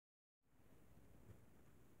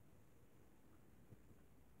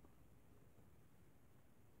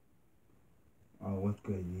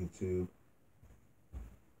YouTube.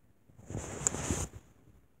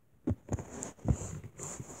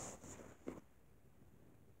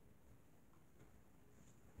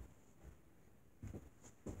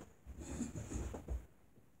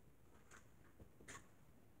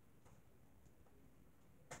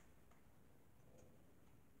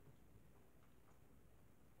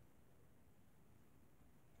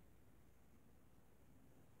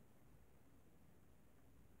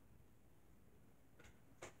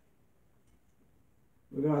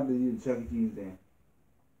 We're gonna have to do the Chuck E. Cheese then.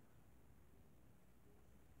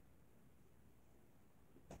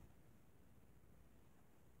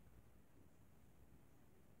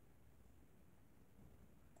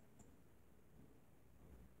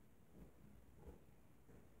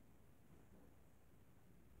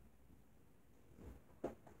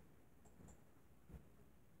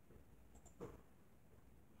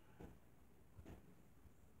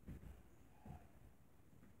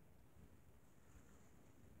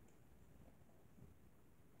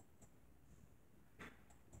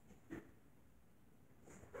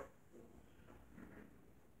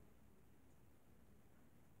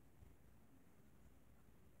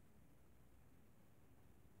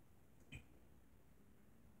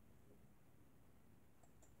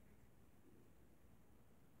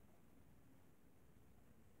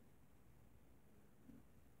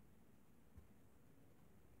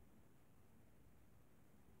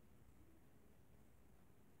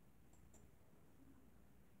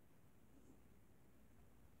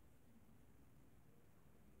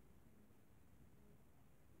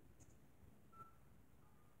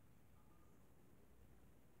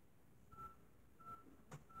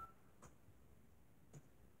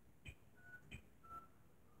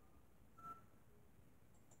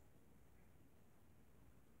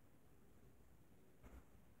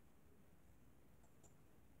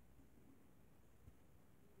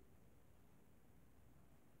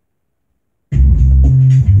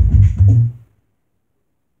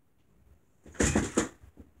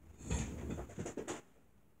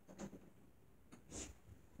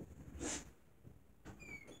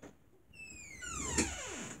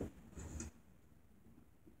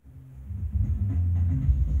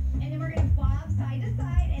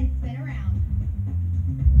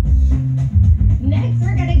 Next,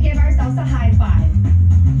 we're going to give ourselves a high five.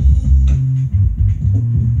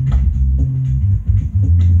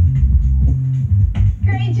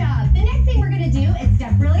 Great job. The next thing we're going to do is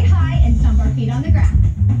step really high and stomp our feet on the ground.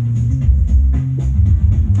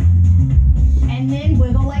 And then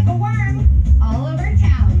wiggle like a worm all over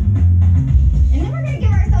town. And then we're going to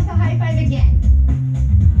give ourselves a high five again.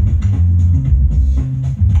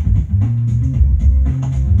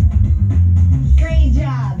 Great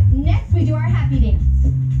job. Next, we do our happy dance.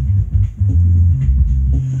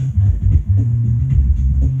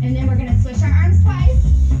 And then we're going to switch our arms twice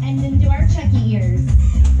and then do our Chucky ears.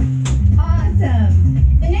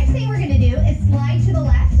 Awesome. The next thing we're going to do is slide to the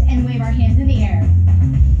left and wave our hands in the air.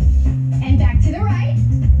 And back to the right,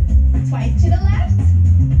 twice to the left,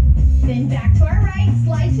 then back to our right,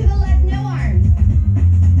 slide to the left, no arms.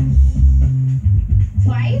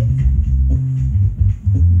 Twice.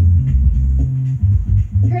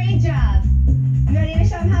 Great job. You ready to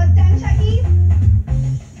show them how it's done, Chucky?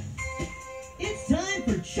 It's time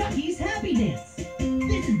for Chucky's Happy Dance.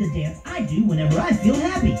 This is the dance I do whenever I feel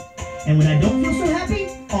happy. And when I don't feel so happy,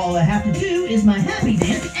 all I have to do is my happy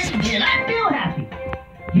dance, and then I feel happy.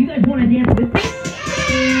 Do you guys want to dance with me?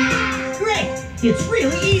 Great! It's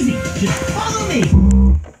really easy. Just follow me.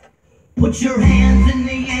 Put your hands in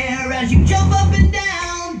the air as you jump up and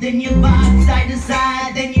down. Then you bob side to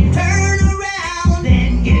side. Then you turn around.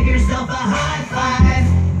 Then give yourself a high five.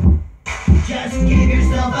 Just give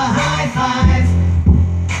yourself a high five.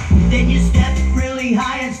 Then you step really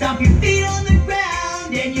high and stomp your feet on the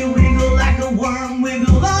ground. Then you wiggle like a worm,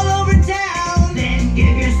 wiggle all over town. Then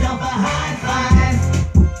give yourself a high five.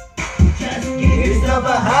 Just give yourself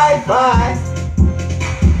a high five.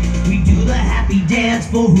 We do the happy dance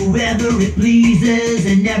for whoever it pleases,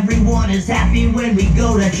 and everyone is happy when we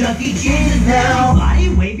go to Chuck E. Cheese's now.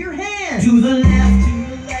 Everybody wave your hands to the left, to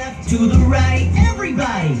the left, to the right.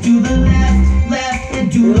 Everybody to the left, left,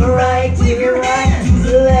 and to the right. Wave your hands to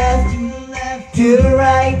the left, to the left, to the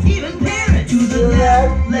right. Even parent to the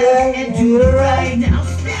left, left, and to the right. Now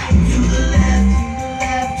step to the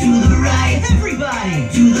left, to the right. Everybody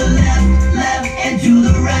to the left, left, and to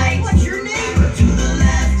the right. What's your neighbor? To the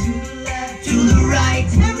left, to the left, to the right.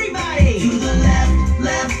 Everybody to the left,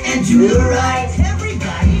 left, and to the right.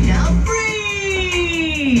 Everybody now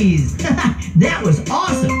freeze. That was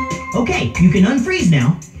awesome. Okay, you can unfreeze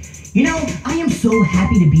now. You know, I am so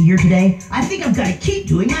happy to be here today. I think I've got to keep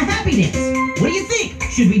doing my happy dance. What do you think?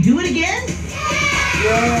 Should we do it again?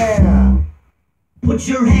 Yeah! Put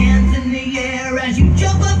your hands in the air as you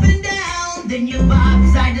jump up and down. Then you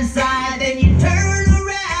bob side to side, then you turn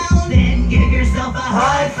around. Then give yourself a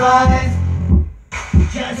high five.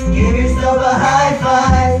 Just give yourself a high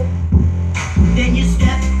five. Then you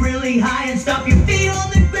step really high and stomp your feet on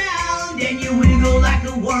the ground. Then you wiggle like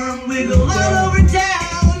a worm, wiggle all over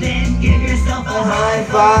town. Then give yourself a high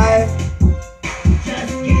five.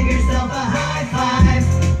 Just give yourself a high five.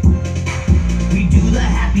 We do the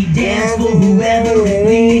happy dance for whoever it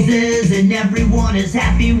pleases, and everyone is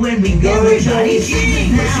happy when we go to Chuck E. Cheese.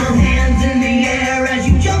 Put your hands in the air as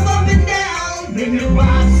you jump up and down. Then you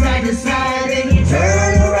bob side to side, then you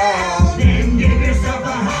turn around. Then give yourself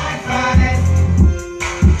a high five.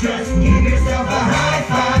 Just give yourself a high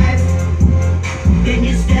five. Then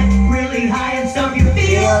you step really high and stomp your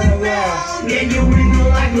feet on the ground. Then you wiggle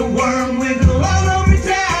like a worm, wiggle all over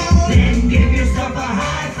town. Then give yourself a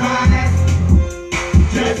high five.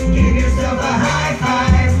 Just give yourself a high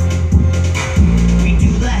five. We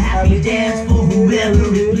do the happy dance for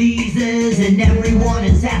whoever it pleases, and everyone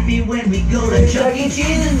is happy when we go to Chuck E.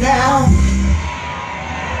 Cheese now.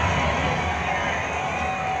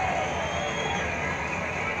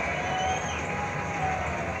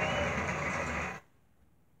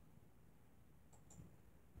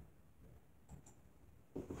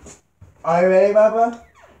 Are you ready, Papa?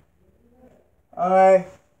 Alright.